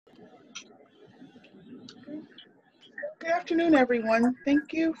Good afternoon, everyone.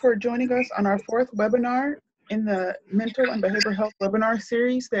 Thank you for joining us on our fourth webinar in the Mental and Behavioral Health webinar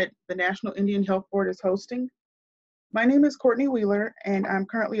series that the National Indian Health Board is hosting. My name is Courtney Wheeler, and I'm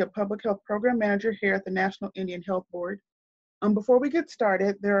currently a Public Health Program Manager here at the National Indian Health Board. Before we get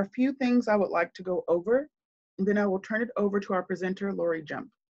started, there are a few things I would like to go over, and then I will turn it over to our presenter, Lori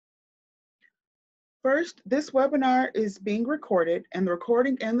Jump. First, this webinar is being recorded, and the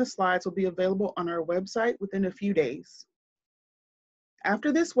recording and the slides will be available on our website within a few days.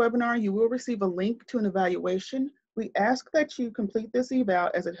 After this webinar, you will receive a link to an evaluation. We ask that you complete this eval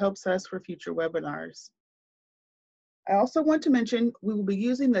as it helps us for future webinars. I also want to mention we will be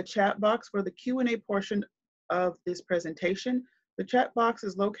using the chat box for the Q&A portion of this presentation. The chat box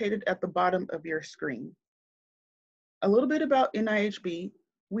is located at the bottom of your screen. A little bit about NIHB.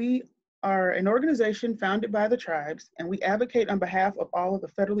 We are an organization founded by the tribes, and we advocate on behalf of all of the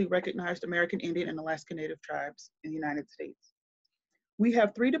federally recognized American Indian and Alaska Native tribes in the United States. We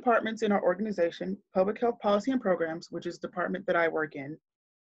have 3 departments in our organization: Public Health Policy and Programs, which is the department that I work in.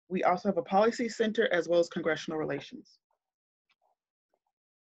 We also have a Policy Center as well as Congressional Relations.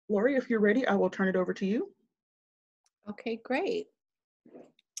 Lori, if you're ready, I will turn it over to you. Okay, great.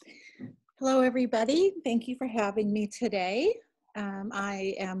 Hello, everybody. Thank you for having me today.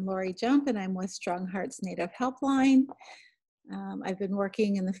 I am Lori Jump, and I'm with Strong Hearts Native Helpline. I've been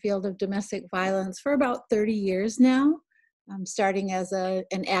working in the field of domestic violence for about 30 years now. Starting as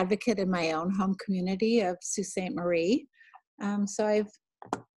an advocate in my own home community of Sault Ste. Marie. So I'm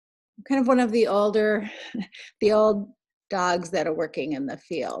kind of one of the old dogs that are working in the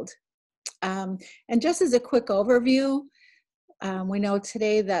field. And just as a quick overview, we know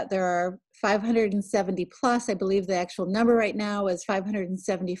today that there are 570 plus, I believe the actual number right now is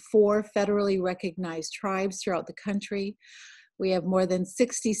 574 federally recognized tribes throughout the country. We have more than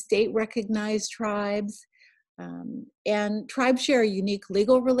 60 state recognized tribes. And tribes share a unique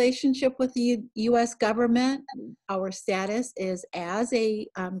legal relationship with the U.S. government. Our status is as a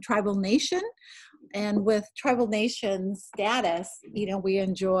tribal nation. And with tribal nation status, we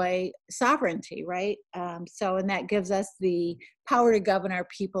enjoy sovereignty, right? And that gives us the power to govern our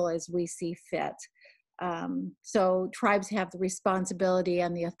people as we see fit. So tribes have the responsibility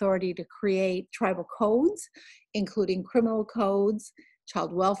and the authority to create tribal codes, including criminal codes,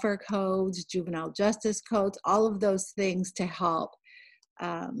 child welfare codes, juvenile justice codes, all of those things to help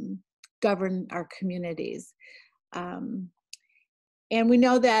govern our communities. And we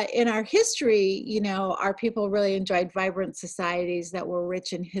know that in our history, our people really enjoyed vibrant societies that were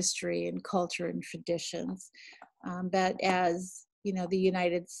rich in history and culture and traditions. But as, the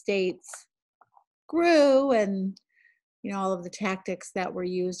United States grew and, all of the tactics that were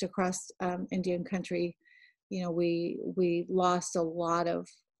used across Indian country, we lost a lot of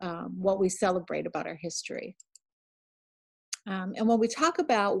what we celebrate about our history. And when we talk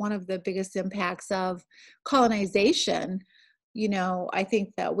about one of the biggest impacts of colonization, I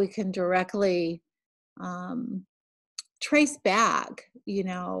think that we can directly trace back.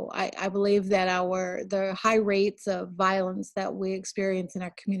 I believe that the high rates of violence that we experience in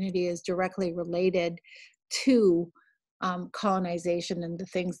our community is directly related to colonization and the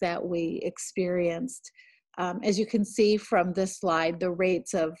things that we experienced. As you can see from this slide, the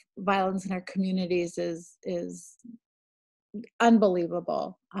rates of violence in our communities is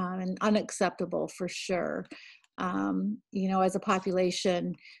unbelievable and unacceptable for sure. As a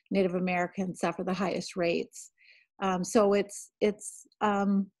population, Native Americans suffer the highest rates. So it's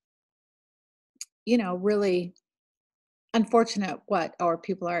really unfortunate what our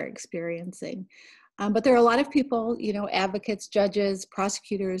people are experiencing. But there are a lot of people, advocates, judges,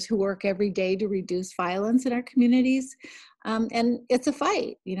 prosecutors who work every day to reduce violence in our communities. And it's a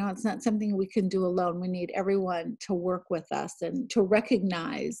fight, it's not something we can do alone. We need everyone to work with us and to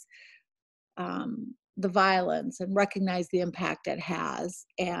recognize the violence and recognize the impact it has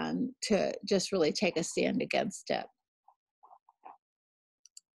and to just really take a stand against it.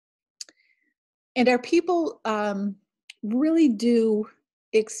 And our people really do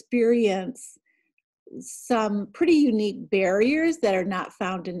experience some pretty unique barriers that are not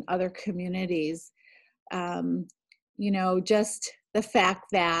found in other communities. Just the fact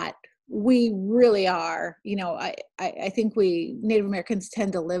that we really are, I think Native Americans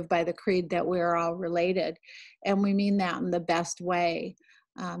tend to live by the creed that we're all related, and we mean that in the best way.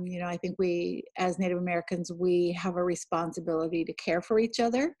 I think we, as Native Americans, we have a responsibility to care for each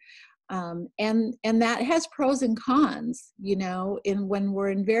other. And that has pros and cons, when we're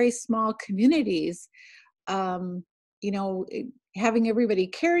in very small communities, having everybody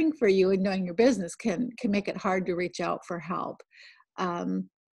caring for you and knowing your business can make it hard to reach out for help.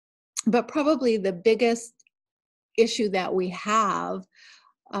 But probably the biggest issue that we have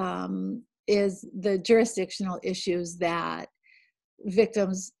is the jurisdictional issues that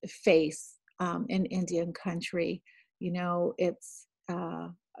victims face in Indian country. You know, it's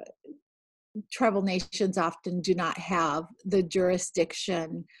tribal nations often do not have the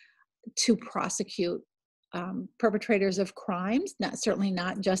jurisdiction to prosecute perpetrators of crimes, certainly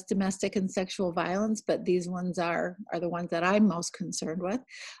not just domestic and sexual violence, but these ones are the ones that I'm most concerned with.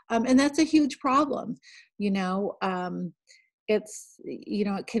 And that's a huge problem. You know, it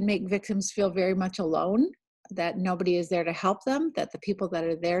can make victims feel very much alone, that nobody is there to help them, that the people that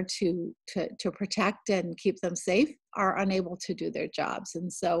are there to protect and keep them safe are unable to do their jobs.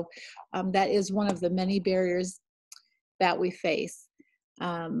 And so that is one of the many barriers that we face.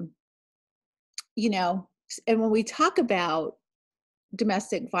 You know, and when we talk about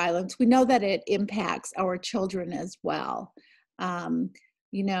domestic violence, we know that it impacts our children as well. You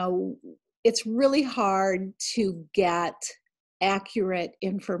know, it's really hard to get accurate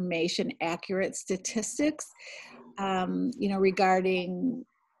information, accurate statistics, you know, regarding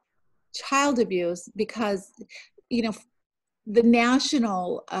child abuse, because, you know, the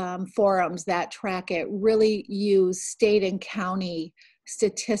national forums that track it really use state and county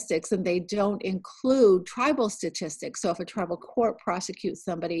statistics, and they don't include tribal statistics. So if a tribal court prosecutes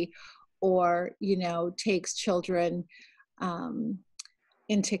somebody or, you know, takes children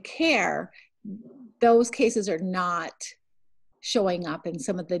into care, those cases are not showing up in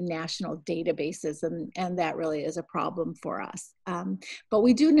some of the national databases, and that really is a problem for us. But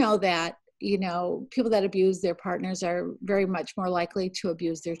we do know that, you know, people that abuse their partners are very much more likely to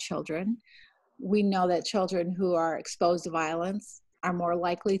abuse their children. We know that children who are exposed to violence are more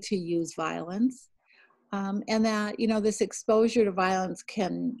likely to use violence. And that, you know, this exposure to violence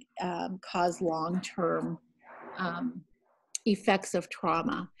can cause long-term effects of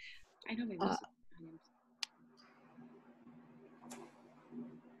trauma. I know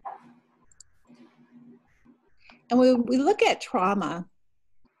and when we look at trauma,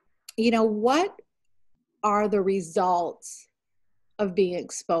 you know, what are the results of being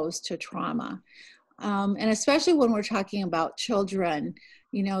exposed to trauma? And especially when we're talking about children,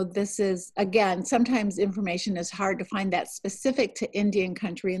 you know, this is, again, sometimes information is hard to find that specific to Indian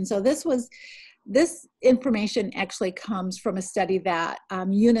country. And so this information actually comes from a study that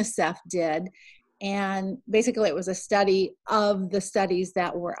UNICEF did. And basically it was a study of the studies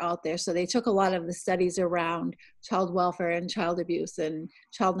that were out there. So they took a lot of the studies around child welfare and child abuse and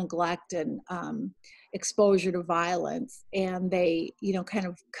child neglect and exposure to violence, and they, you know, kind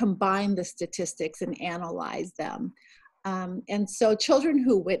of combine the statistics and analyze them. And so children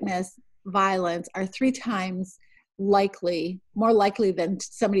who witness violence are 3 times more likely than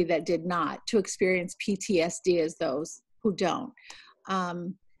somebody that did not, to experience PTSD as those who don't.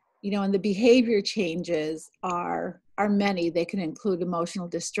 You know, and the behavior changes are many. They can include emotional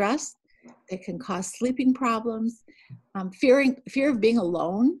distress. They can cause sleeping problems. Fear of being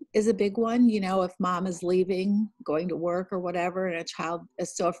alone is a big one. You know, if mom is leaving, going to work or whatever, and a child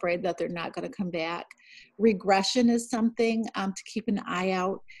is so afraid that they're not going to come back. Regression is something to keep an eye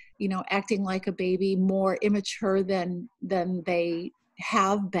out. You know, acting like a baby, more immature than they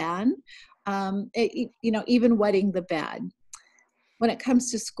have been. You know, even wetting the bed. When it comes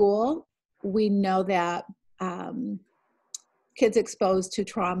to school, we know that kids exposed to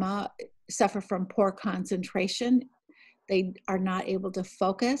trauma suffer from poor concentration. They are not able to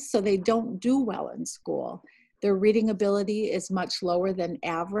focus, so they don't do well in school. Their reading ability is much lower than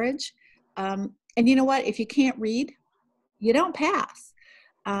average. And you know what? If you can't read, you don't pass.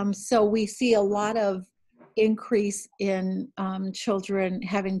 So we see a lot of increase in children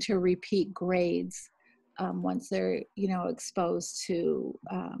having to repeat grades once they're, you know, exposed to,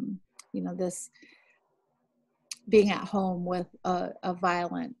 you know, this being at home with a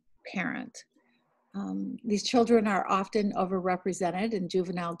violent parent. These children are often overrepresented in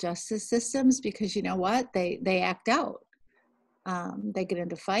juvenile justice systems because, you know what, they act out. They get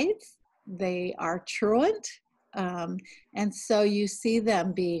into fights, they are truant, and so you see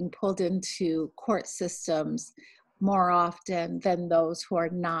them being pulled into court systems more often than those who are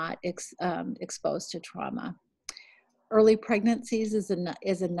not exposed to trauma. Early pregnancies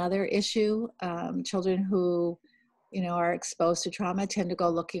is another issue. Children who, you know, are exposed to trauma tend to go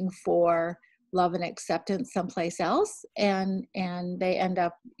looking for love and acceptance someplace else, and they end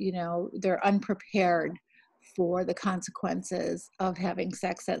up, you know, they're unprepared for the consequences of having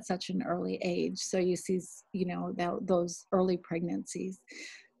sex at such an early age. So you see, you know, those early pregnancies.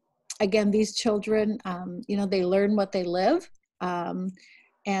 Again, these children, you know, they learn what they live.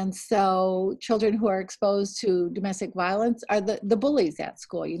 And so children who are exposed to domestic violence are the bullies at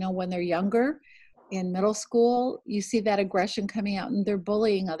school. You know, when they're younger, in middle school, you see that aggression coming out, and they're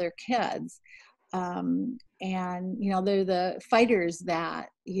bullying other kids. And, you know, they're the fighters that,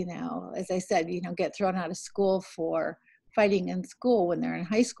 you know, as I said, you know, get thrown out of school for fighting in school when they're in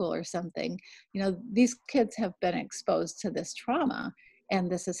high school or something. You know, these kids have been exposed to this trauma, and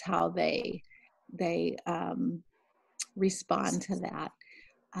this is how they respond to that.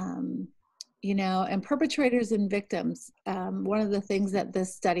 You know, and perpetrators and victims, one of the things that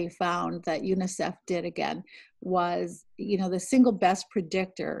this study found that UNICEF did again was, you know, the single best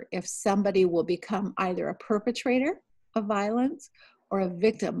predictor if somebody will become either a perpetrator of violence or a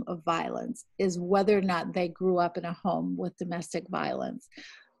victim of violence is whether or not they grew up in a home with domestic violence.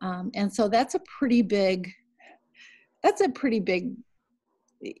 And so that's a pretty big,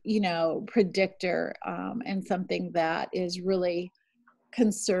 you know, predictor, and something that is really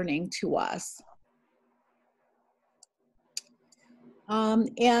concerning to us.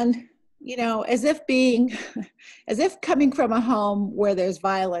 And, you know, as if coming from a home where there's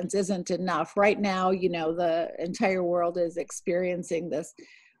violence isn't enough. Right now, you know, the entire world is experiencing this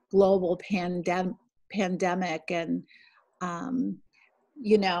global pandemic, and,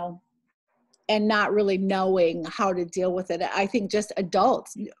 you know, and not really knowing how to deal with it. I think just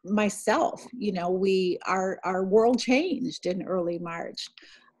adults, myself, you know, our world changed in early March.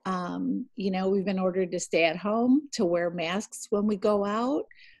 You know, we've been ordered to stay at home, to wear masks when we go out.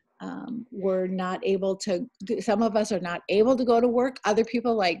 We're not able to, some of us are not able to go to work. Other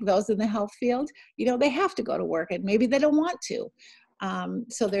people, like those in the health field, you know, they have to go to work, and maybe they don't want to.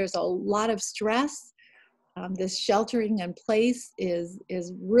 So there's a lot of stress. This sheltering in place is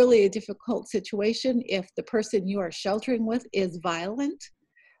really a difficult situation if the person you are sheltering with is violent.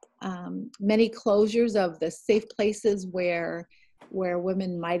 Many closures of the safe places where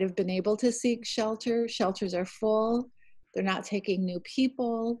women might have been able to seek shelter, shelters are full. They're not taking new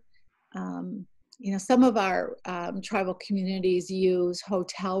people. You know, some of our tribal communities use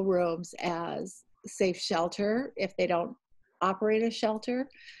hotel rooms as safe shelter if they don't operate a shelter.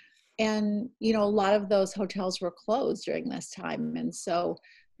 And, you know, a lot of those hotels were closed during this time. And so,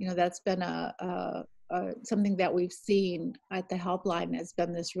 you know, that's been something that we've seen at the helpline has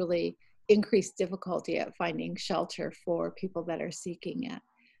been this really increased difficulty at finding shelter for people that are seeking it.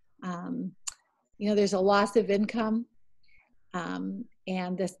 You know, there's a loss of income,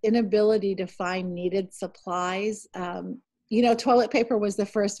 and this inability to find needed supplies. You know, toilet paper was the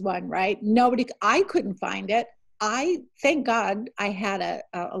first one, right? I couldn't find it. Thank God I had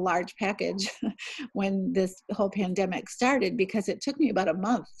a large package when this whole pandemic started, because it took me about a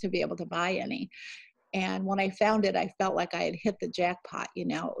month to be able to buy any. And when I found it, I felt like I had hit the jackpot. You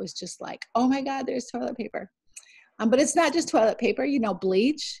know, it was just like, oh my God, there's toilet paper. But it's not just toilet paper, you know,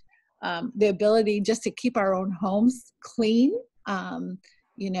 bleach, the ability just to keep our own homes clean,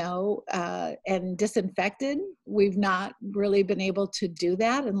 you know, and disinfected. We've not really been able to do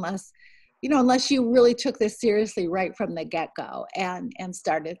that unless you really took this seriously right from the get-go and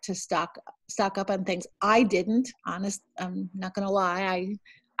started to stock up on things. I didn't, I'm not gonna lie.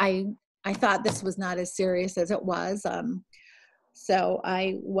 I thought this was not as serious as it was. So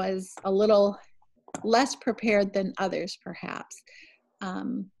I was a little less prepared than others, perhaps.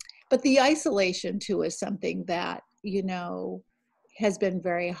 But the isolation too is something that, you know, has been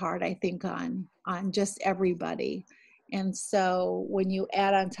very hard, I think, on just everybody. And so when you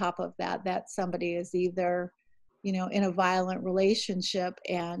add on top of that somebody is either, you know, in a violent relationship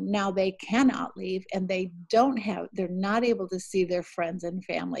and now they cannot leave, and they're not able to see their friends and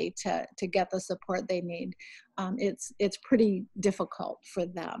family to get the support they need. It's pretty difficult for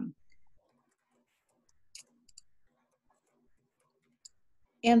them.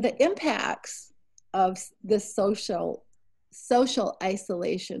 And the impacts of this social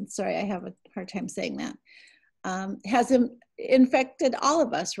isolation, sorry, I have a hard time saying that, has infected all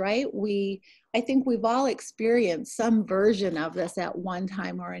of us, right? I think we've all experienced some version of this at one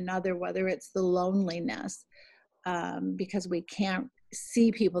time or another, whether it's the loneliness, because we can't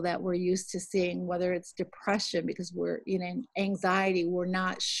see people that we're used to seeing, whether it's depression because we're, you know, anxiety, we're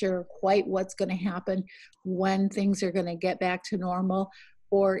not sure quite what's going to happen, when things are going to get back to normal,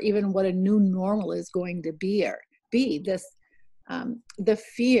 or even what a new normal is going to be this, the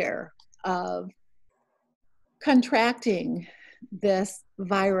fear of contracting this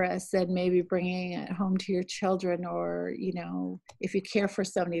virus and maybe bringing it home to your children, or, you know, if you care for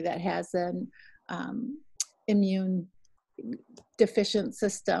somebody that has an immune deficient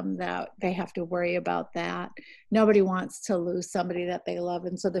system, that they have to worry about that. Nobody wants to lose somebody that they love.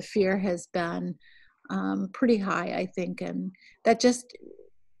 And so the fear has been pretty high, I think, and that just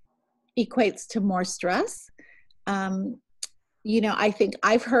equates to more stress. You know, I think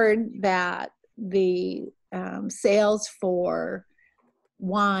I've heard that the sales for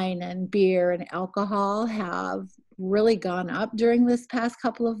wine and beer and alcohol have really gone up during this past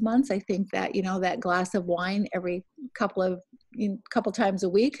couple of months. I think that, you know, that glass of wine every couple times a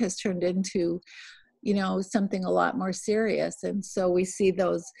week has turned into, you know, something a lot more serious. And so we see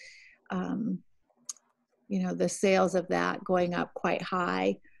those, you know, the sales of that going up quite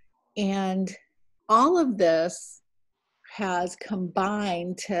high. And all of this has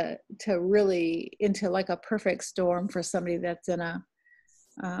combined to really into like a perfect storm for somebody that's in a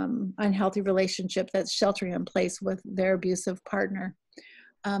unhealthy relationship, that's sheltering in place with their abusive partner.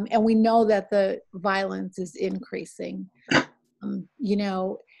 And we know that the violence is increasing. You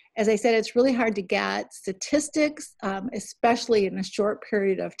know, as I said, it's really hard to get statistics, especially in a short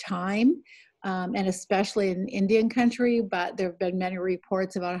period of time, and especially in Indian country, but there have been many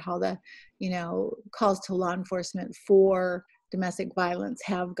reports about how the, you know, calls to law enforcement for domestic violence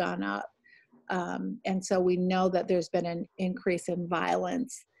have gone up. And so we know that there's been an increase in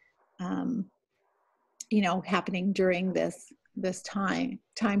violence, you know, happening during this time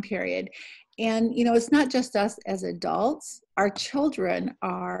period. And, you know, it's not just us as adults. Our children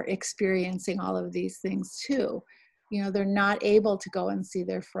are experiencing all of these things too. You know, they're not able to go and see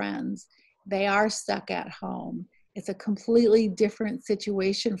their friends. They are stuck at home. It's a completely different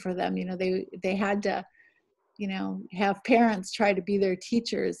situation for them. You know, they had to, you know, have parents try to be their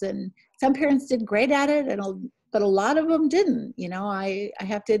teachers, and some parents did great at it, but a lot of them didn't. You know, I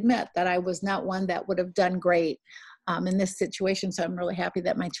have to admit that I was not one that would have done great in this situation. So I'm really happy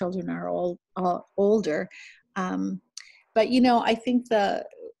that my children are older. But, you know, I think the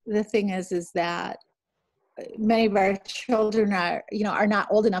thing is that many of our children are, you know, are not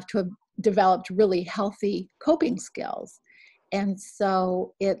old enough to have developed really healthy coping skills. And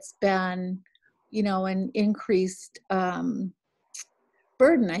so it's been, you know, an increased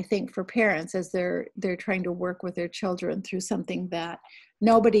burden, I think, for parents as they're trying to work with their children through something that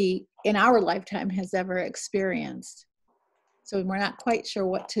nobody in our lifetime has ever experienced. So we're not quite sure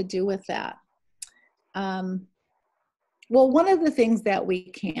what to do with that. Well, one of the things that we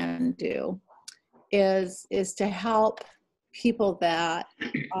can do is to help people that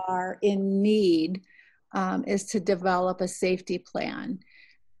are in need, is to develop a safety plan.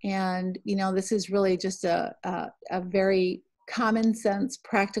 And, you know, this is really just a very common sense,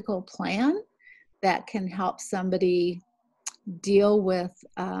 practical plan that can help somebody deal with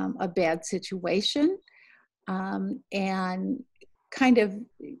a bad situation, and kind of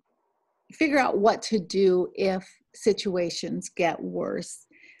figure out what to do if situations get worse.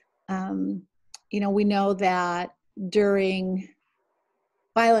 You know, we know that during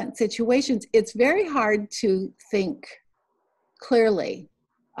violent situations, it's very hard to think clearly.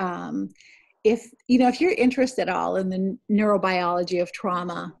 If you're interested at all in the neurobiology of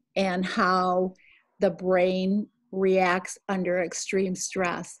trauma and how the brain reacts under extreme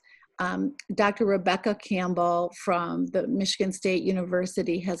stress, Dr. Rebecca Campbell from the Michigan State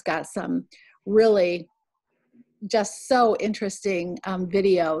University has got some really just so interesting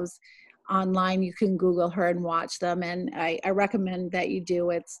videos online. You can Google her and watch them, and I recommend that you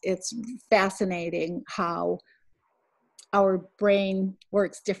do. It's fascinating how our brain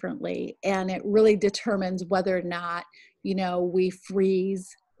works differently, and it really determines whether or not, you know, we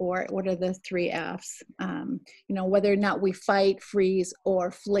freeze, or what are the 3 F's, you know, whether or not we fight, freeze,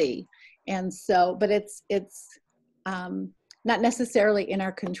 or flee. And so, but it's not necessarily in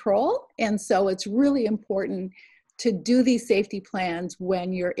our control. And so it's really important to do these safety plans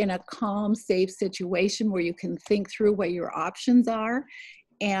when you're in a calm, safe situation where you can think through what your options are,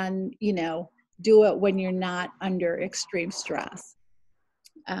 and, you know, do it when you're not under extreme stress.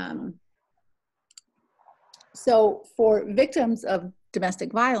 So for victims of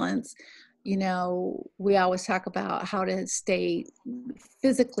domestic violence, you know, we always talk about how to stay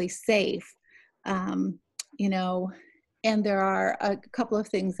physically safe, you know, and there are a couple of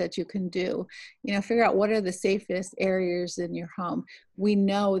things that you can do. You know, figure out what are the safest areas in your home. We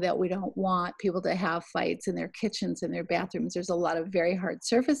know that we don't want people to have fights in their kitchens and their bathrooms. There's a lot of very hard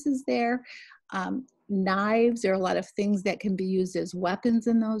surfaces there. Knives, there are a lot of things that can be used as weapons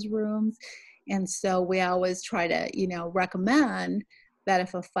in those rooms. And so we always try to, you know, recommend that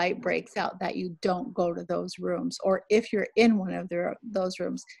if a fight breaks out, that you don't go to those rooms. Or if you're in one of those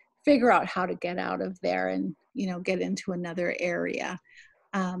rooms, figure out how to get out of there and, you know, get into another area.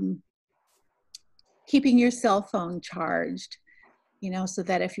 Keeping your cell phone charged, you know, so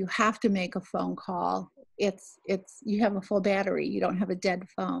that if you have to make a phone call, you have a full battery, you don't have a dead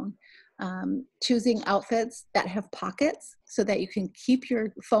phone. Choosing outfits that have pockets so that you can keep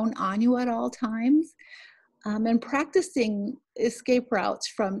your phone on you at all times. and practicing escape routes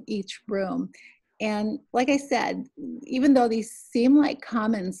from each room. And like I said, even though these seem like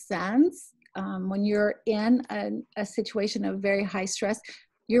common sense, when you're in a situation of very high stress,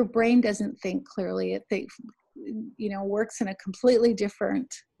 your brain doesn't think clearly. It thinks, works in a completely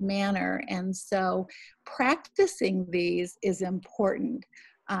different manner. And so practicing these is important.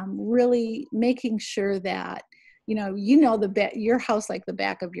 Really making sure that your house like the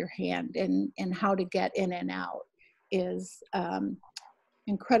back of your hand, and how to get in and out is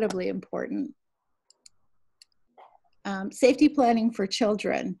incredibly important. Safety planning for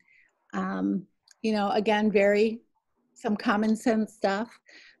children. Again, some common sense stuff.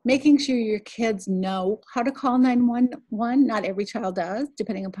 Making sure your kids know how to call 911. Not every child does,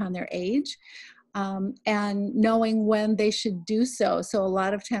 depending upon their age. And knowing when they should do so. So a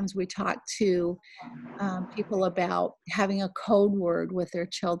lot of times we talk to people about having a code word with their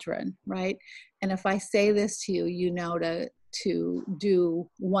children, right? And if I say this to you, you know to do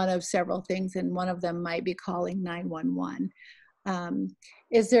one of several things, and one of them might be calling 911.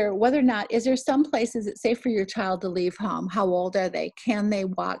 Is there some places it's safe for your child to leave home? How old are they? Can they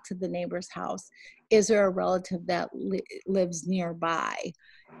walk to the neighbor's house? Is there a relative that lives nearby?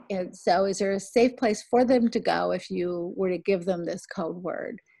 And so is there a safe place for them to go if you were to give them this code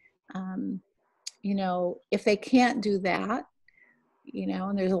word? If they can't do that,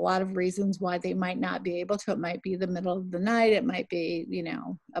 and there's a lot of reasons why they might not be able to. It might be the middle of the night. It might be,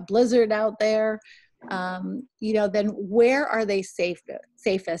 a blizzard out there. Then where are they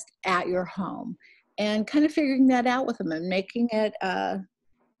safest at your home? And kind of figuring that out with them and making it, a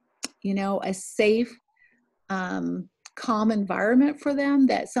safe, calm environment for them,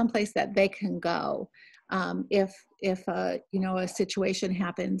 that someplace that they can go if a situation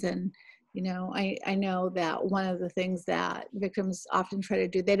happens. And I know that one of the things that victims often try to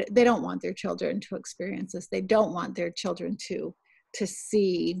do, they don't want their children to experience this. They don't want their children to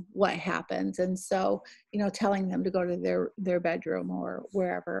see what happens. And so telling them to go to their bedroom or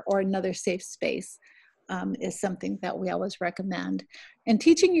wherever, or another safe space, is something that we always recommend. And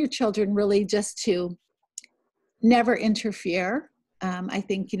teaching your children really just to never interfere. I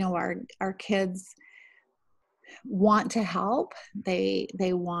think our kids want to help. They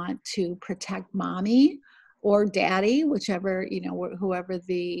want to protect mommy or daddy, whichever whoever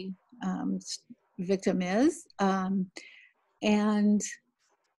the victim is, and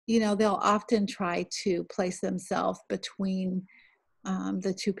they'll often try to place themselves between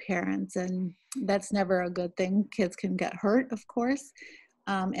the two parents, and that's never a good thing. Kids can get hurt, of course,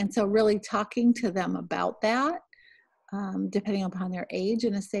 and so really talking to them about that, depending upon their age,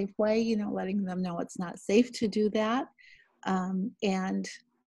 in a safe way, letting them know it's not safe to do that. And,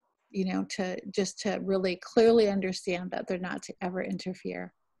 to really clearly understand that they're not to ever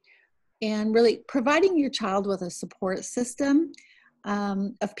interfere. And really providing your child with a support system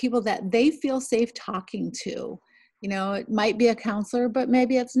of people that they feel safe talking to. It might be a counselor, but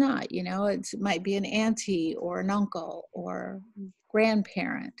maybe it's not. It might be an auntie or an uncle or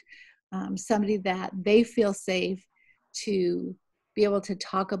grandparent, somebody that they feel safe to be able to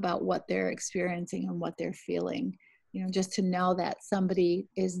talk about what they're experiencing and what they're feeling, just to know that somebody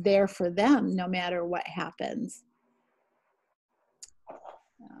is there for them no matter what happens.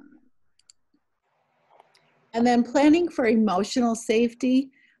 And then planning for emotional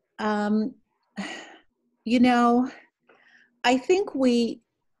safety. I think when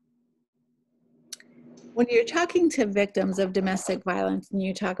you're talking to victims of domestic violence and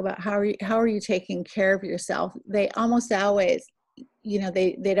you talk about how are you taking care of yourself, they almost always,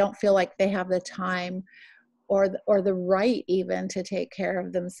 they don't feel like they have the time or the right even to take care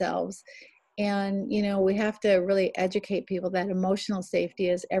of themselves. And, we have to really educate people that emotional safety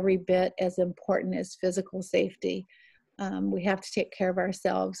is every bit as important as physical safety. We have to take care of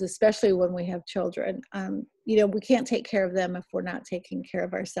ourselves, especially when we have children. We can't take care of them if we're not taking care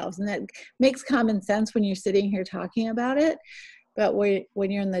of ourselves. And that makes common sense when you're sitting here talking about it. But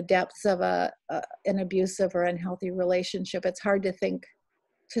when you're in the depths of an abusive or unhealthy relationship, it's hard to think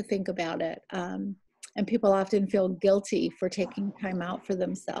about it. And people often feel guilty for taking time out for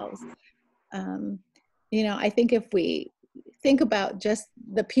themselves. I think if we think about just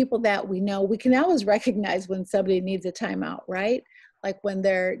the people that we know, we can always recognize when somebody needs a timeout, right? Like when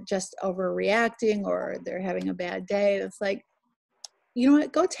they're just overreacting or they're having a bad day. It's like, you know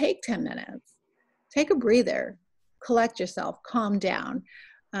what, go take 10 minutes, take a breather, collect yourself, calm down.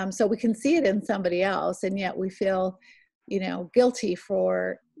 So we can see it in somebody else, and yet we feel, guilty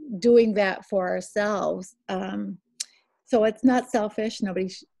for doing that for ourselves. So it's not selfish.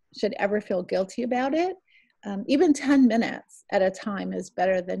 Nobody should ever feel guilty about it. Even 10 minutes at a time is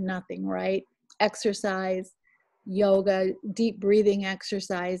better than nothing, right? exercise, yoga, deep breathing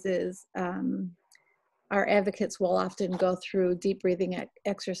exercises. Our advocates will often go through deep breathing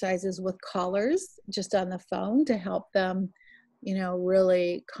exercises with callers just on the phone to help them, you know,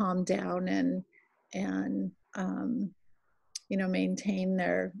 really calm down and you know, maintain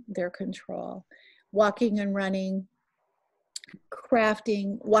their control. Walking and running,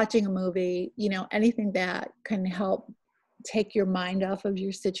 crafting, watching a movie, you know, anything that can help take your mind off of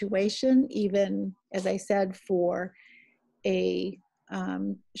your situation, even, as I said, for a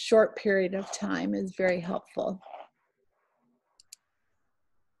short period of time, is very helpful.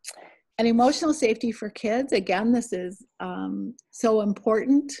 And emotional safety for kids, again, this is so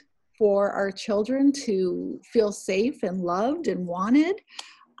important for our children to feel safe and loved and wanted.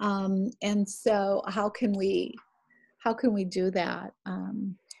 And so how can we do that?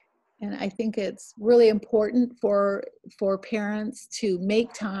 And I think it's really important for parents to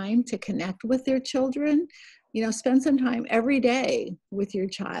make time to connect with their children. You know, spend some time every day with your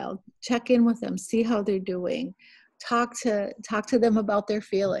child. Check in with them, see how they're doing. Talk to them about their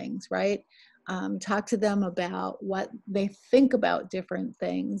feelings, right? Talk to them about what they think about different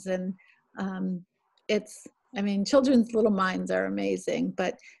things. And I mean, children's little minds are amazing,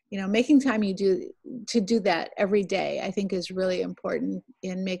 but you know, making time to do that every day, I think, is really important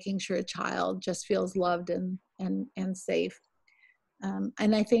in making sure a child just feels loved and safe.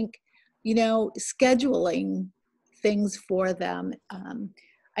 And I think, you know, scheduling things for them.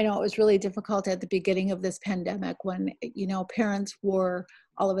 I know it was really difficult at the beginning of this pandemic when, you know, parents were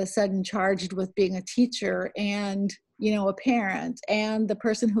all of a sudden charged with being a teacher and, you know, a parent and the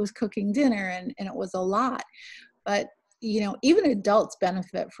person who was cooking dinner, and it was a lot. But, you know, even adults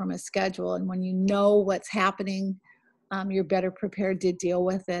benefit from a schedule, and when you know what's happening, you're better prepared to deal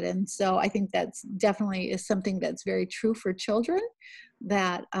with it. And so I think that's definitely is something that's very true for children,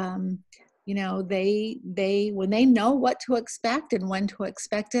 that you know, they when they know what to expect and when to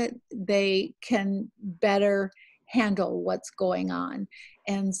expect it, they can better handle what's going on.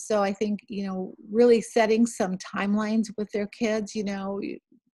 And so I think, you know, really setting some timelines with their kids, you know,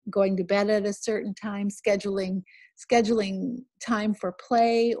 going to bed at a certain time, scheduling time for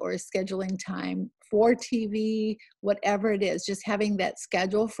play or scheduling time for TV, whatever it is, just having that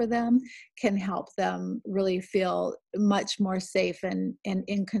schedule for them can help them really feel much more safe and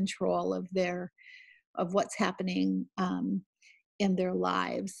in control of what's happening in their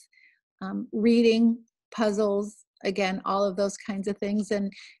lives. Reading, puzzles, again, all of those kinds of things.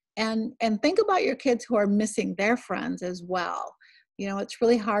 And think about your kids who are missing their friends as well. You know, it's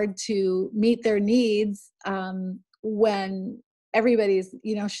really hard to meet their needs when everybody's,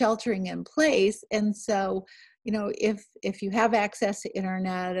 you know, sheltering in place. And so, you know, if you have access to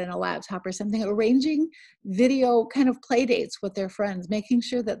internet and a laptop or something, arranging video kind of play dates with their friends, making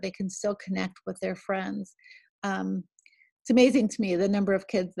sure that they can still connect with their friends. It's amazing to me the number of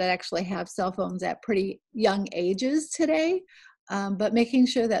kids that actually have cell phones at pretty young ages today, but making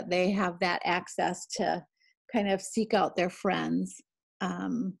sure that they have that access to kind of seek out their friends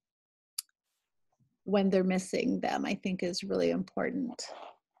when they're missing them, I think, is really important.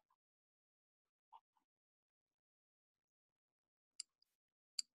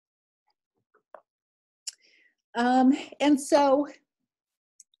 And so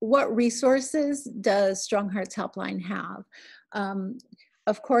what resources does Strong Hearts Helpline have?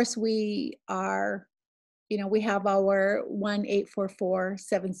 Of course, we are, you know, we have our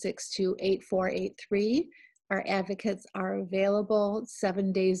 1-844-762-8483. Our advocates are available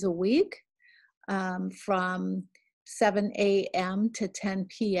 7 days a week from 7 a.m. to 10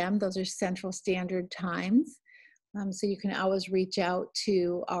 p.m. Those are Central Standard Times. So you can always reach out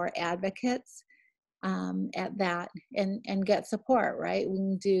to our advocates at that and get support, right? We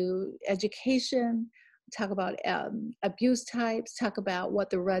can do education, talk about abuse types, talk about what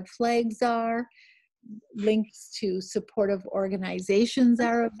the red flags are. Links to supportive organizations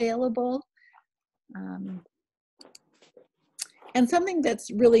are available. And something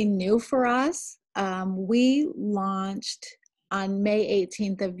that's really new for us, we launched on May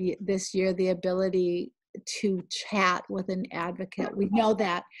 18th of this year the ability to chat with an advocate. We know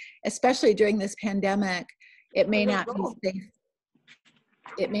that, especially during this pandemic, it may not be safe.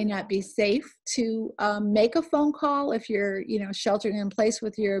 It may not be safe to make a phone call if you're, you know, sheltering in place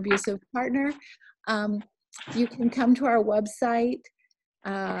with your abusive partner. You can come to our website,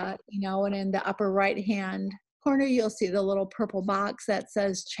 you know, and in the upper right-hand corner, you'll see the little purple box that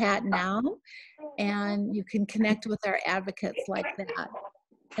says Chat Now, and you can connect with our advocates like that.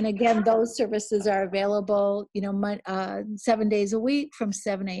 And again, those services are available, you know, 7 days a week from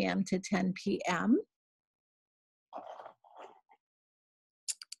 7 a.m. to 10 p.m.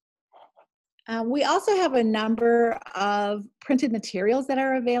 We also have a number of printed materials that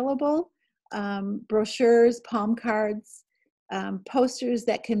are available, brochures, palm cards, posters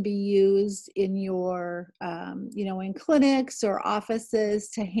that can be used in your, in clinics or offices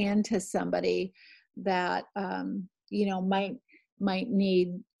to hand to somebody that, might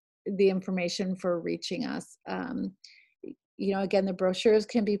need the information for reaching us. Again, the brochures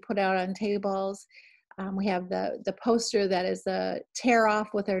can be put out on tables. We have the poster that is a tear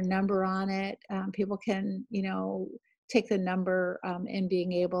off with our number on it. People can, take the number and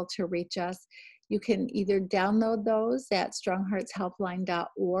being able to reach us. You can either download those at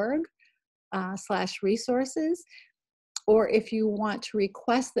strongheartshelpline.org /resources, or if you want to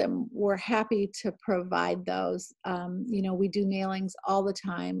request them, we're happy to provide those. We do mailings all the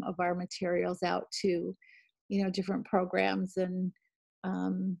time of our materials out to, different programs and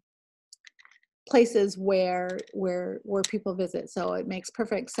places where people visit. So it makes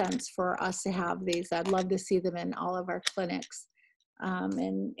perfect sense for us to have these. I'd love to see them in all of our clinics.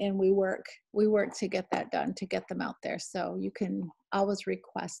 And we work to get that done, to get them out there. So you can always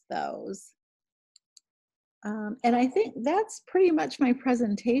request those. And I think that's pretty much my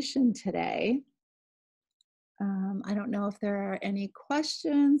presentation today. I don't know if there are any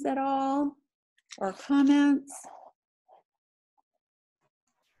questions at all or comments.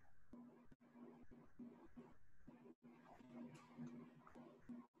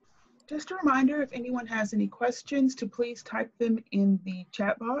 Just a reminder, if anyone has any questions, to please type them in the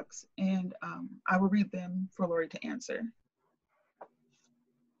chat box, and I will read them for Lori to answer.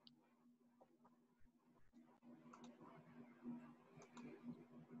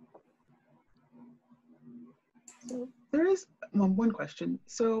 So there is one question.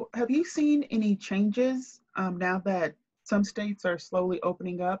 So have you seen any changes now that some states are slowly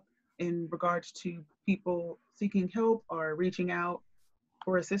opening up in regards to people seeking help or reaching out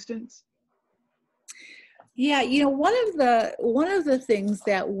for assistance? Yeah, one of the things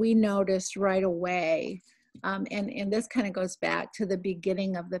that we noticed right away, and this kind of goes back to the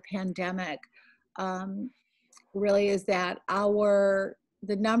beginning of the pandemic, really is that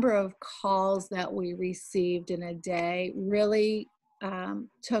the number of calls that we received in a day really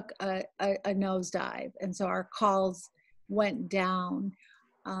took a nosedive, and so our calls went down,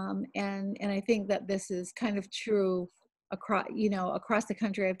 and I think that this is kind of true across the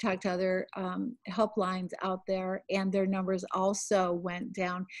country. I've talked to other helplines out there, and their numbers also went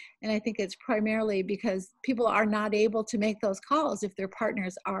down. And I think it's primarily because people are not able to make those calls if their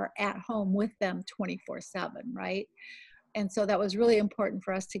partners are at home with them 24/7, right? And so that was really important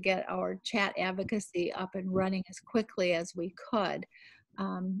for us to get our chat advocacy up and running as quickly as we could.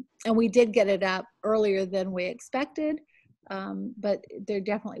 And we did get it up earlier than we expected. But there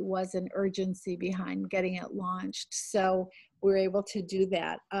definitely was an urgency behind getting it launched. So we were able to do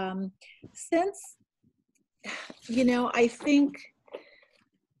that. Since, I think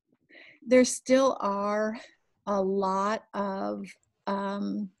there still are a lot of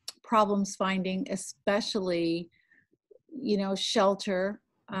problems finding, especially, shelter,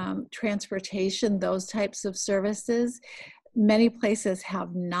 transportation, those types of services. Many places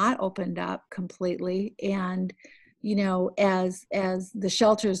have not opened up completely, and as the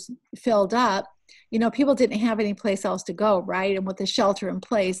shelters filled up, people didn't have any place else to go, right? And with the shelter in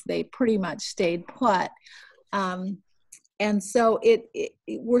place, they pretty much stayed put. And so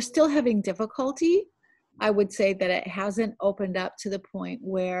we're still having difficulty. I would say that it hasn't opened up to the point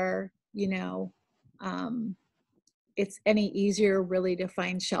where, it's any easier really to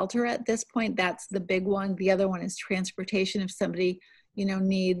find shelter at this point. That's the big one. The other one is transportation. If somebody,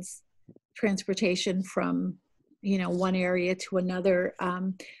 needs transportation from one area to another,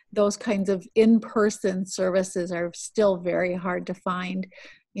 those kinds of in-person services are still very hard to find.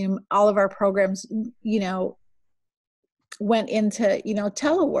 All of our programs, went into,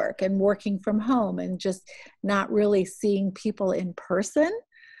 telework and working from home and just not really seeing people in person.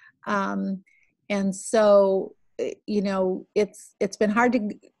 And so, it's been hard to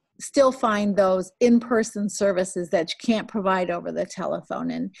still find those in-person services that you can't provide over the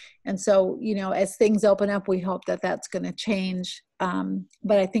telephone. And so, as things open up, we hope that that's going to change.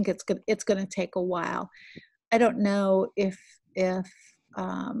 But I think it's going to take a while. I don't know if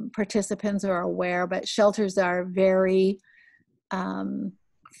participants are aware, but shelters are very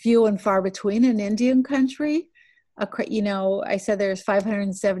few and far between in Indian country. I said there's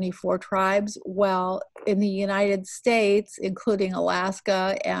 574 tribes. Well, in the United States, including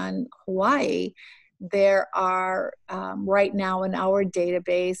Alaska and Hawaii, there are right now in our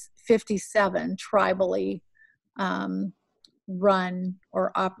database 57 tribally run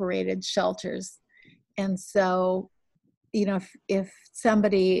or operated shelters. And so if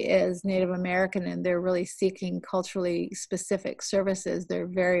somebody is Native American and they're really seeking culturally specific services, they're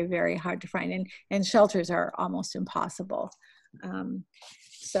very, very hard to find, and shelters are almost impossible.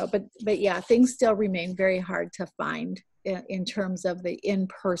 But yeah, things still remain very hard to find in terms of the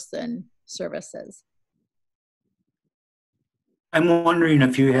in-person services. I'm wondering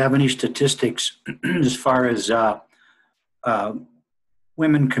if you have any statistics as far as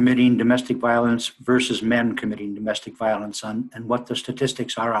women committing domestic violence versus men committing domestic violence and what the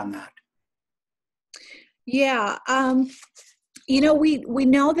statistics are on that. Yeah, we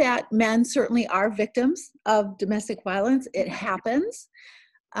know that men certainly are victims of domestic violence. It happens.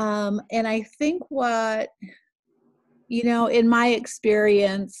 And I think in my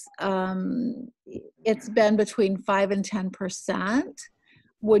experience, it's been between 5 and 10%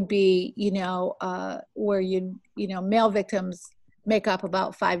 would be, where male victims make up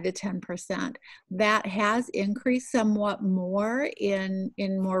about 5 to 10%. That has increased somewhat more in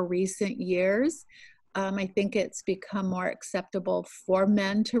more recent years. I think it's become more acceptable for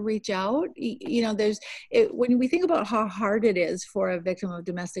men to reach out. When we think about how hard it is for a victim of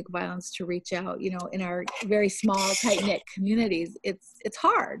domestic violence to reach out, in our very small, tight-knit communities, it's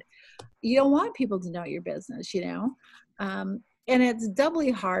hard. You don't want people to know your business, and it's doubly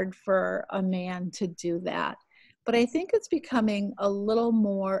hard for a man to do that. But I think it's becoming a little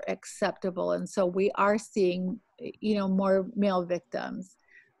more acceptable, and so we are seeing, more male victims.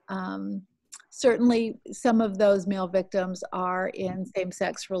 Certainly, some of those male victims are in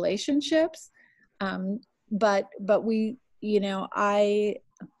same-sex relationships, but we, I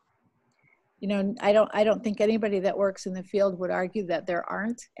don't think anybody that works in the field would argue that there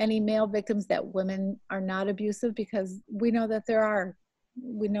aren't any male victims, that women are not abusive, because we know that there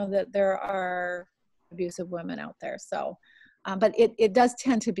are abusive women out there. So, but it does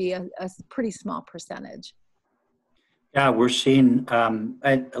tend to be a pretty small percentage. Yeah, we're seeing,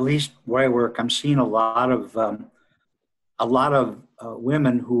 at least where I work, I'm seeing a lot of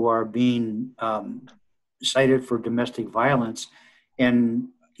women who are being cited for domestic violence. And,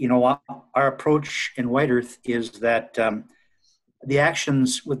 our approach in White Earth is that the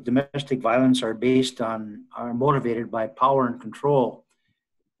actions with domestic violence are motivated by power and control.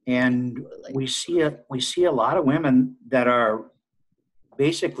 And we see a lot of women that are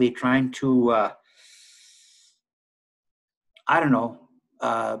basically trying to,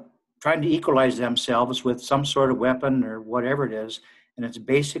 trying to equalize themselves with some sort of weapon or whatever it is. And it's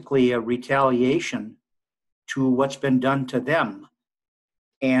basically a retaliation to what's been done to them.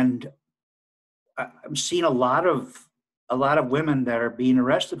 And I'm seeing a lot of women that are being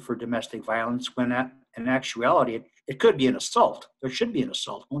arrested for domestic violence when in actuality, it could be an assault. There should be an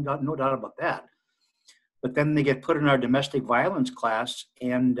assault, no doubt about that. But then they get put in our domestic violence class,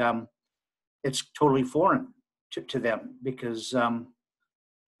 and it's totally foreign to them, because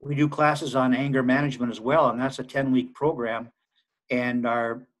we do classes on anger management as well, and that's a 10-week program, and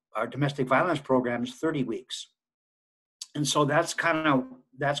our domestic violence program is 30 weeks. And so that's kind of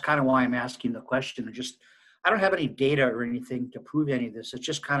why I'm asking the question. I don't have any data or anything to prove any of this. It's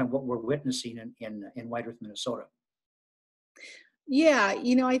just kind of what we're witnessing in White Earth, Minnesota. Yeah,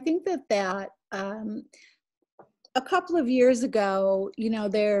 I think that a couple of years ago,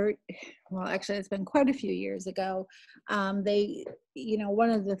 actually it's been quite a few years ago, one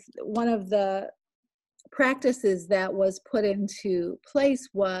of the practices that was put into place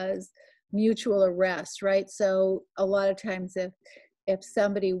was mutual arrest, right? So a lot of times if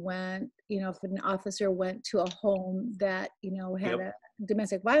somebody went, if an officer went to a home that, had a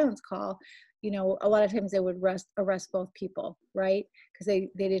domestic violence call, a lot of times they would arrest both people, right? Because they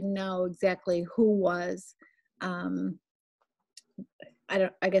didn't know exactly who was, I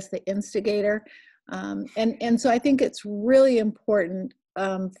guess the instigator. And so I think it's really important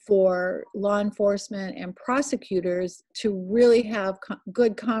for law enforcement and prosecutors to really have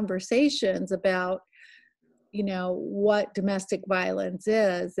good conversations about, what domestic violence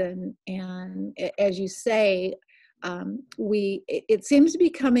is. And as you say, it seems to be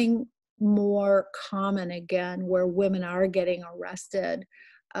becoming more common again, where women are getting arrested.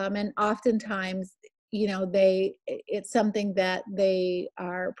 And oftentimes, it's something that they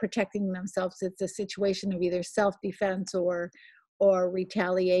are protecting themselves. It's a situation of either self-defense or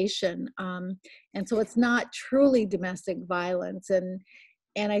retaliation. And so it's not truly domestic violence. And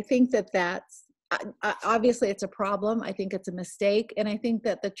I think that's, obviously it's a problem. I think it's a mistake. And I think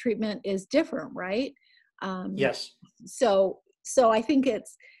that the treatment is different, right? Yes. So I think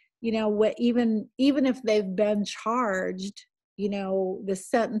it's, even if they've been charged, the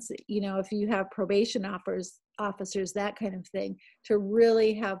sentence, if you have probation officers, that kind of thing, to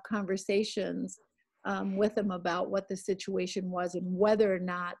really have conversations with them about what the situation was and whether or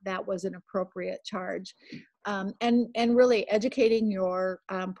not that was an appropriate charge. And really educating your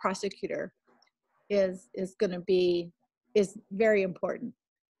prosecutor is very important.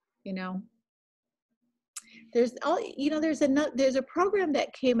 You know, there's a program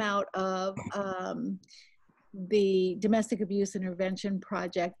that came out of the Domestic Abuse Intervention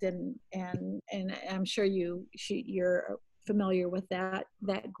Project, and I'm sure you're familiar with that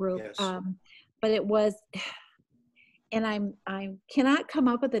group. Yes. But it was, and I cannot come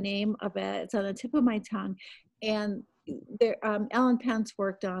up with the name of it. It's on the tip of my tongue. And there, Ellen Pence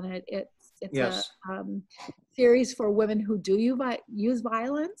worked on it. It's Yes. a series for women who do use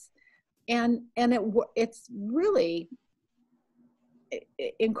violence, and it's really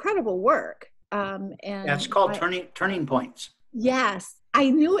incredible work. And That's called turning points. Yes,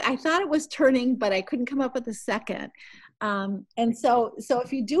 I thought it was turning, but I couldn't come up with a second. And so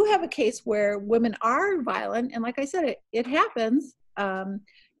if you do have a case where women are violent, and like I said, it happens,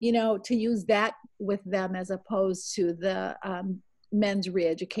 you know, to use that with them as opposed to the men's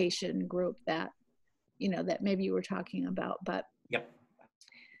re-education group that, you know, that maybe you were talking about. But Yep.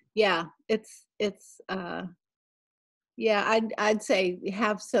 yeah, yeah, I'd say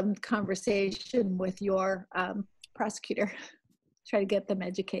have some conversation with your prosecutor. Try to get them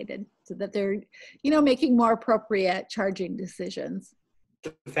educated so that they're, you know, making more appropriate charging decisions.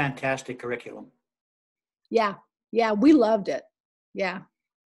 Fantastic curriculum. Yeah, we loved it. Yeah.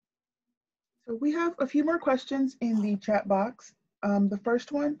 So we have a few more questions in the chat box. The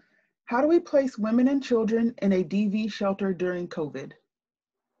first one, how do we place women and children in a DV shelter during COVID?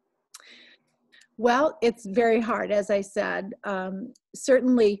 Well, it's very hard, as I said.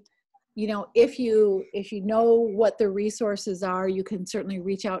 Certainly, you know, if you know what the resources are, you can certainly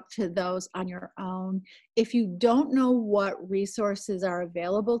reach out to those on your own. If you don't know what resources are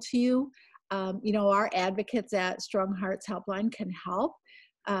available to you, you know, our advocates at Strong Hearts Helpline can help.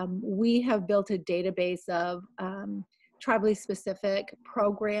 We have built a database of tribally specific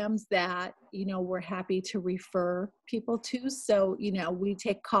programs that, you know, we're happy to refer people to. So, you know, we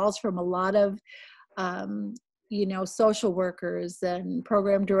take calls from a lot of you know, social workers and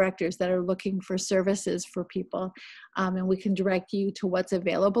program directors that are looking for services for people. And we can direct you to what's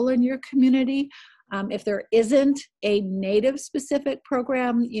available in your community. If there isn't a Native specific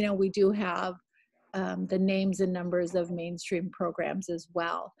program, you know, we do have the names and numbers of mainstream programs as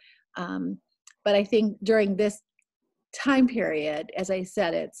well. But I think during this time period, as I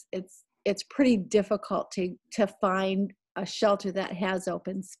said, it's pretty difficult to find a shelter that has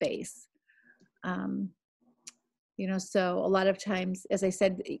open space. You know, so a lot of times, as I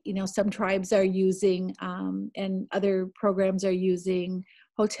said, you know, some tribes are using and other programs are using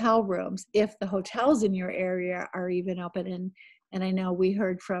hotel rooms if the hotels in your area are even open. And I know we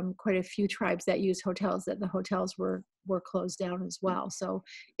heard from quite a few tribes that use hotels that the hotels were closed down as well. So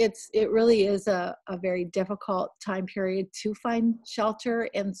it really is a very difficult time period to find shelter.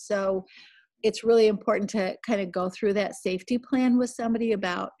 And so it's really important to kind of go through that safety plan with somebody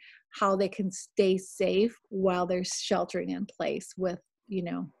about how they can stay safe while they're sheltering in place with, you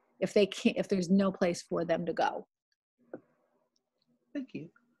know, if there's no place for them to go. Thank you.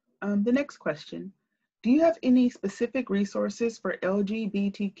 The next question, do you have any specific resources for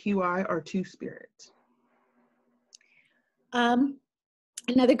LGBTQI or Two-Spirit?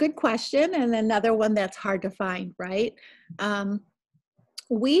 Another good question, and another one that's hard to find, right? Our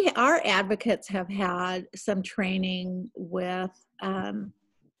advocates have had some training with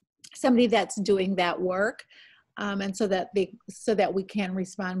somebody that's doing that work, and so that we can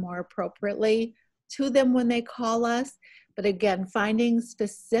respond more appropriately to them when they call us. But again, finding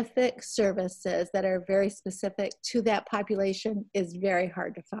specific services that are very specific to that population is very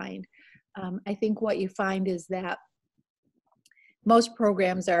hard to find. I think what you find is that most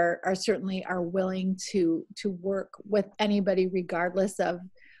programs are certainly willing to work with anybody regardless of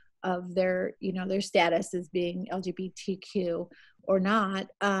their, you know, their status as being LGBTQ or not,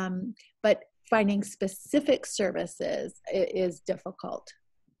 but finding specific services is difficult.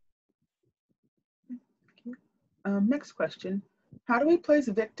 Next question, how do we place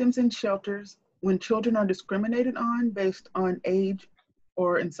victims in shelters when children are discriminated on based on age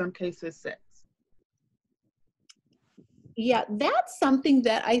or in some cases sex? Yeah, that's something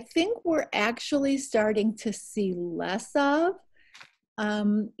that I think we're actually starting to see less of.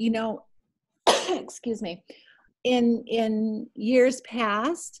 You know, excuse me, in years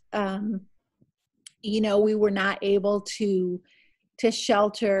past, you know, we were not able to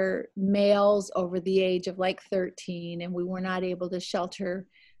shelter males over the age of like 13, and we were not able to shelter,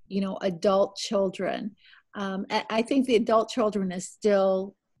 you know, adult children. I think the adult children is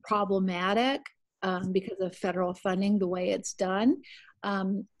still problematic, because of federal funding, the way it's done.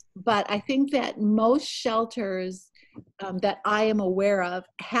 But I think that most shelters that I am aware of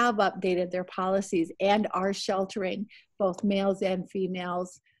have updated their policies and are sheltering both males and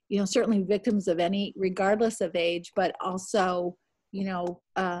females, you know, certainly victims of any, regardless of age, but also, you know,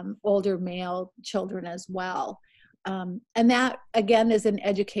 older male children as well. And that, again, is an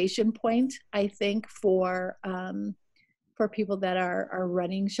education point, I think, for people that are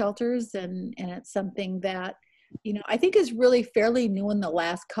running shelters. And it's something that, you know, I think is really fairly new in the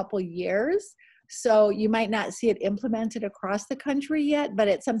last couple years. So you might not see it implemented across the country yet, but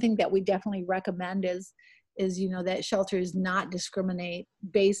it's something that we definitely recommend is, you know, that shelters not discriminate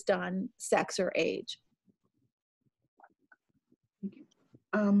based on sex or age. Thank you.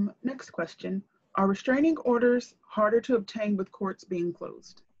 Next question. Are restraining orders harder to obtain with courts being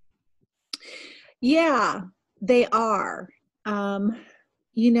closed? Yeah, they are.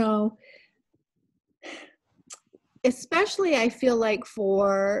 You know, especially I feel like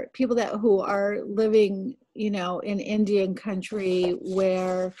for people who are living, you know, in Indian country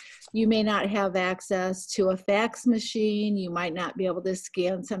where you may not have access to a fax machine, you might not be able to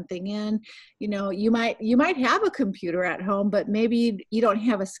scan something in, you know, you might have a computer at home, but maybe you don't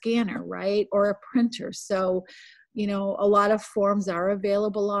have a scanner, right? Or a printer. So, you know, a lot of forms are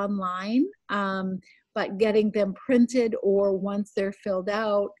available online. But getting them printed or once they're filled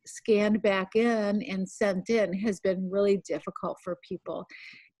out, scanned back in and sent in has been really difficult for people.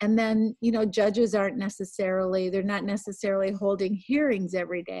 And then, you know, judges they're not necessarily holding hearings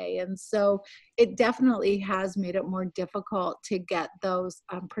every day. And so it definitely has made it more difficult to get those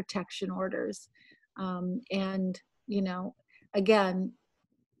protection orders. And, you know, again,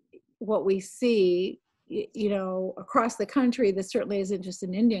 what we see, you know, across the country, this certainly isn't just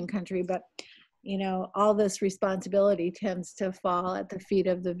an Indian country, but you know, all this responsibility tends to fall at the feet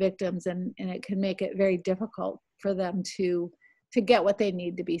of the victims, and it can make it very difficult for them to get what they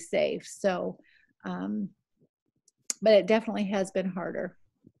need to be safe. So, but it definitely has been harder.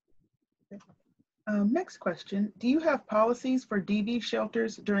 Next question. Do you have policies for DV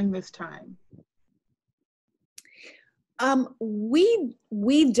shelters during this time?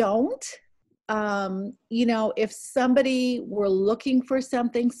 We don't. You know, if somebody were looking for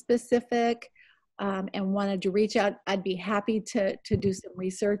something specific, and wanted to reach out, I'd be happy to do some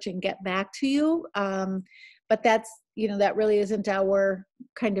research and get back to you. But that's, you know, that really isn't our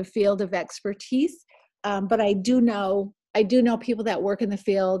kind of field of expertise. But I do know people that work in the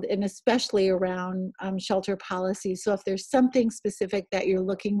field, and especially around shelter policies. So if there's something specific that you're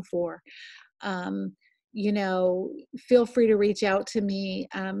looking for, you know, feel free to reach out to me.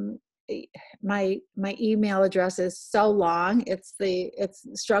 My email address is so long. It's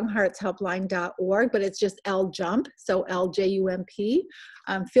strongheartshelpline.org, but it's just LJUMP, so LJUMP.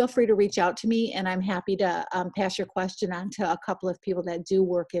 Feel free to reach out to me, and I'm happy to pass your question on to a couple of people that do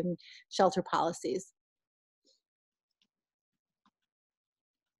work in shelter policies.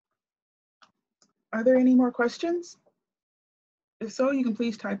 Are there any more questions? If so, you can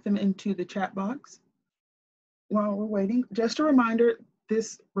please type them into the chat box. While we're waiting, just a reminder,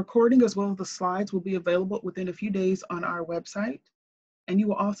 this recording as well as the slides will be available within a few days on our website, and you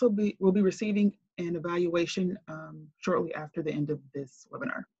will also be receiving an evaluation shortly after the end of this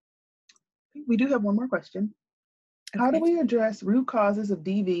webinar. We do have one more question. Okay. How do we address root causes of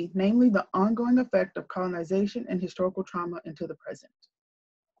DV, namely the ongoing effect of colonization and historical trauma into the present?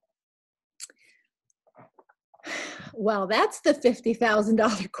 Well, that's the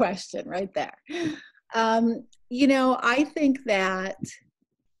 $50,000 question right there. You know, I think that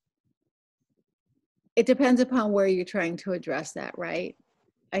it depends upon where you're trying to address that, right?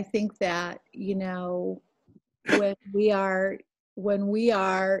 I think that, you know, when we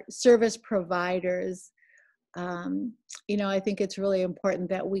are service providers, you know, I think it's really important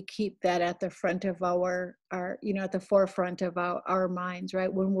that we keep that at the front of our you know, at the forefront of our minds,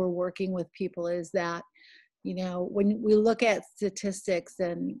 right? When we're working with people, is that, you know, when we look at statistics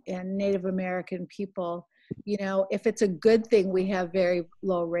and Native American people, you know, if it's a good thing, we have very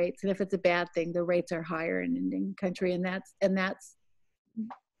low rates, and if it's a bad thing, the rates are higher in Indian country, and that's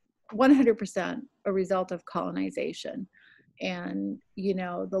 100% a result of colonization, and you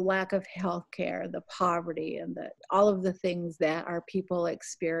know, the lack of health care, the poverty, and all of the things that our people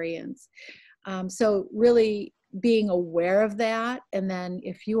experience. So really being aware of that, and then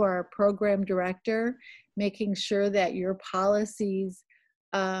if you are a program director, making sure that your policies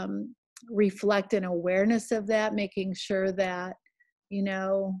reflect an awareness of that, making sure that, you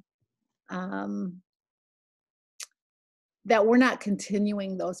know, that we're not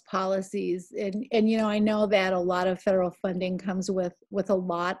continuing those policies. And you know, I know that a lot of federal funding comes with a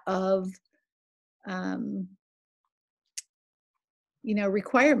lot of you know,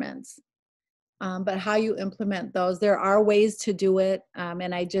 requirements. But how you implement those, there are ways to do it.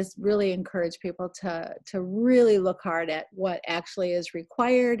 And I just really encourage people to really look hard at what actually is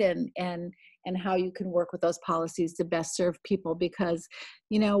required and how you can work with those policies to best serve people, because,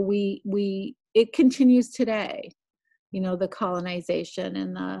 you know, it continues today. You know, the colonization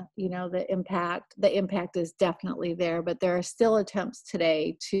and the, you know, the impact is definitely there, but there are still attempts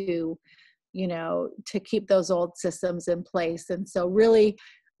today to, you know, to keep those old systems in place. And so really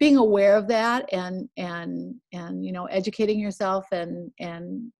being aware of that and you know, educating yourself and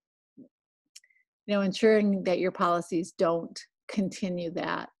you know, ensuring that your policies don't continue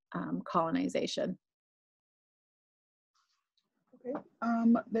that colonization. Okay.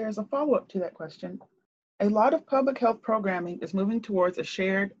 There's a follow-up to that question. A lot of public health programming is moving towards a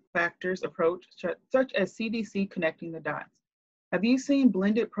shared factors approach, such as CDC connecting the dots. Have you seen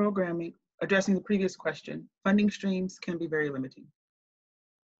blended programming? Addressing the previous question, funding streams can be very limiting.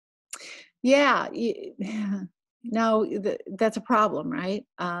 Yeah, no, that's a problem, right?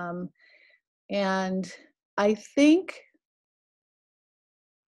 And I think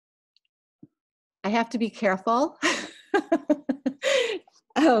I have to be careful.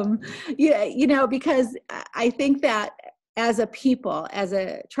 Yeah, you know, because I think that as a people, as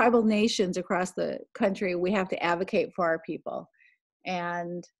a tribal nations across the country, we have to advocate for our people.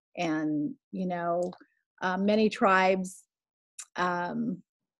 And you know, many tribes,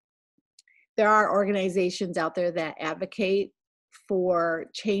 there are organizations out there that advocate for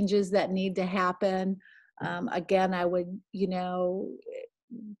changes that need to happen. Again, I would, you know,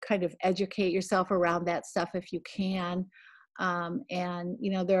 kind of educate yourself around that stuff if you can. And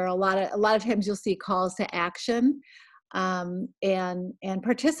you know, there are a lot of times you'll see calls to action, and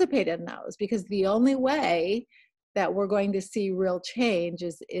participate in those, because the only way that we're going to see real change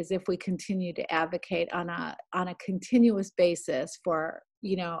is if we continue to advocate on a continuous basis for,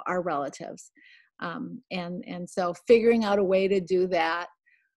 you know, our relatives. And so figuring out a way to do that,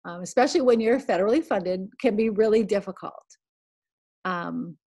 especially when you're federally funded, can be really difficult.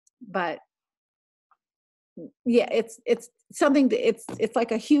 But yeah, it's something that it's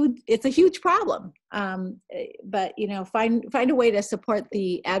like a huge problem. But you know, find a way to support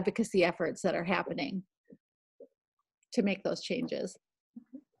the advocacy efforts that are happening to make those changes.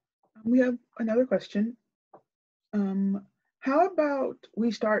 We have another question. How about we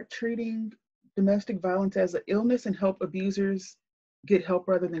start treating domestic violence as an illness and help abusers get help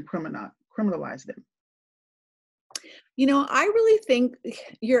rather than criminalize them? You know, I really think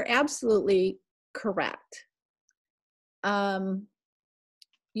you're absolutely correct.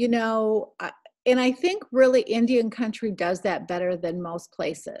 You know, and I think really Indian country does that better than most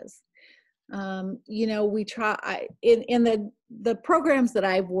places. You know, we try in the programs that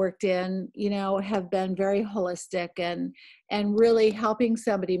I've worked in, you know, have been very holistic and really helping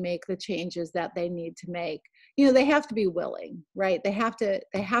somebody make the changes that they need to make. You know, they have to be willing, right? They have to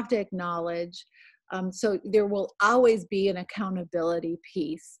acknowledge. So there will always be an accountability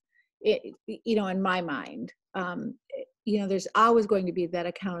piece, you know, in my mind. You know, there's always going to be that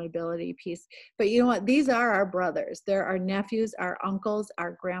accountability piece. But you know what? These are our brothers. They're our nephews, our uncles,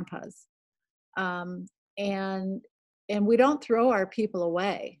 our grandpas. And we don't throw our people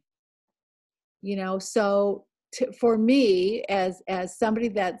away, you know. So for me, as somebody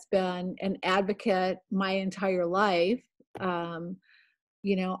that's been an advocate my entire life,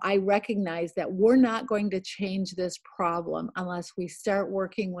 you know, I recognize that we're not going to change this problem unless we start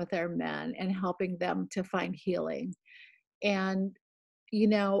working with our men and helping them to find healing. And you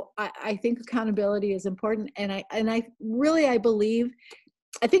know, I think accountability is important, and I really believe,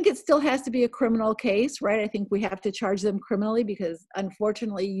 I think it still has to be a criminal case, right? I think we have to charge them criminally because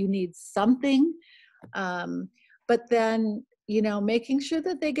unfortunately you need something. But then, you know, making sure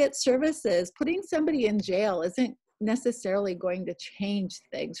that they get services, putting somebody in jail isn't necessarily going to change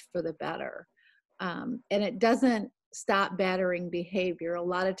things for the better. And it doesn't stop battering behavior. A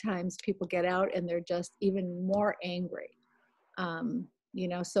lot of times people get out and they're just even more angry. You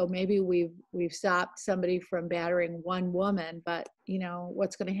know, so maybe we've stopped somebody from battering one woman, but you know,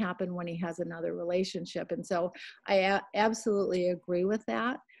 what's going to happen when he has another relationship? And so I absolutely agree with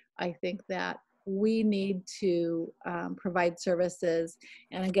that. I think that we need to provide services,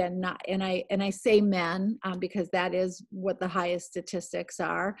 and again, I say men because that is what the highest statistics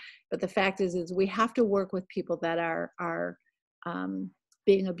are. But the fact is we have to work with people that are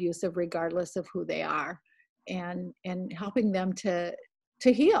being abusive, regardless of who they are, and helping them to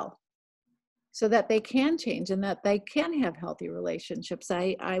heal so that they can change and that they can have healthy relationships.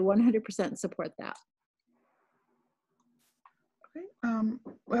 I 100% support that. Okay,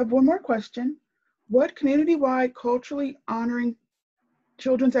 we have one more question. What community-wide culturally honoring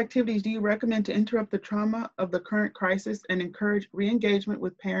children's activities do you recommend to interrupt the trauma of the current crisis and encourage re-engagement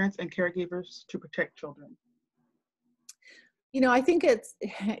with parents and caregivers to protect children? You know, I think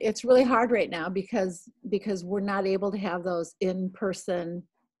it's really hard right now because we're not able to have those in-person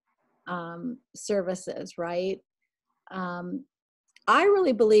services, right? I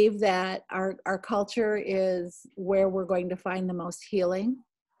really believe that our culture is where we're going to find the most healing.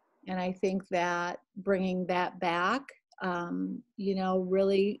 And I think that bringing that back, you know,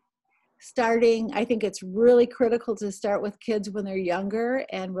 really starting, I think it's really critical to start with kids when they're younger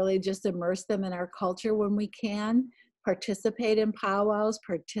and really just immerse them in our culture when we can, participate in powwows,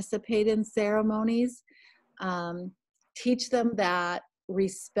 participate in ceremonies, teach them that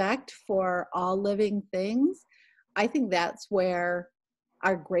respect for all living things. I think that's where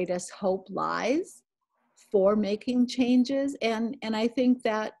our greatest hope lies for making changes. And I think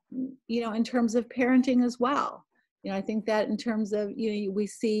that, you know, in terms of parenting as well, you know, I think that in terms of, you know, we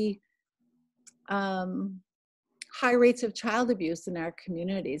see high rates of child abuse in our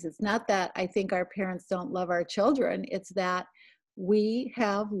communities. It's not that I think our parents don't love our children, it's that we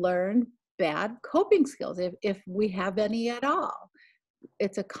have learned bad coping skills, if we have any at all.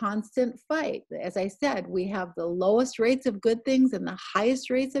 It's a constant fight. As I said, we have the lowest rates of good things and the highest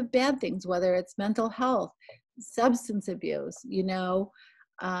rates of bad things, whether it's mental health, substance abuse, you know,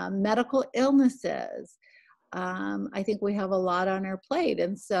 medical illnesses. I think we have a lot on our plate.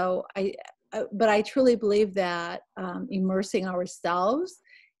 And so but I truly believe that immersing ourselves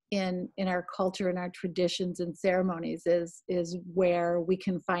in our culture and our traditions and ceremonies is where we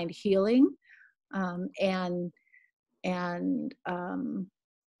can find healing, and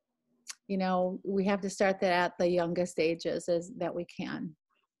you know, we have to start that at the youngest ages as that we can.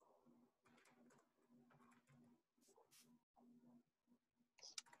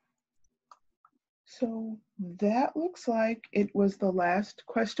 So that looks like it was the last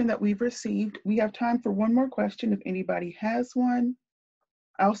question that we've received. We have time for one more question if anybody has one.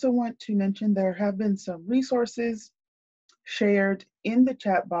 I also want to mention there have been some resources shared in the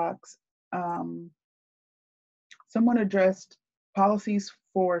chat box. Someone addressed policies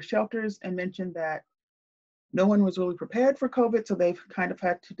for shelters and mentioned that no one was really prepared for COVID, so they've kind of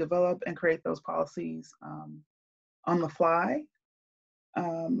had to develop and create those policies on the fly.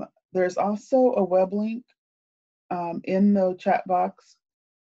 There's also a web link in the chat box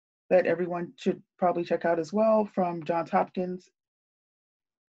that everyone should probably check out as well from Johns Hopkins.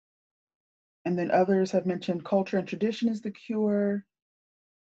 And then others have mentioned culture and tradition is the cure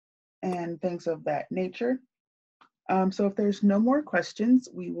and things of that nature. So if there's no more questions,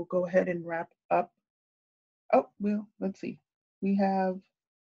 we will go ahead and wrap up. Oh, well, let's see. We have,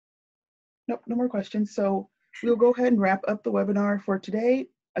 nope, no more questions. So we'll go ahead and wrap up the webinar for today.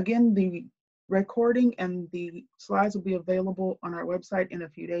 Again, the recording and the slides will be available on our website in a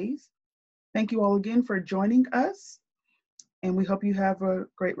few days. Thank you all again for joining us, and we hope you have a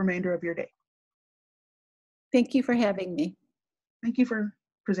great remainder of your day. Thank you for having me. Thank you for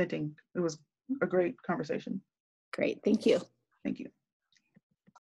presenting. It was a great conversation. Great, thank you. Thank you.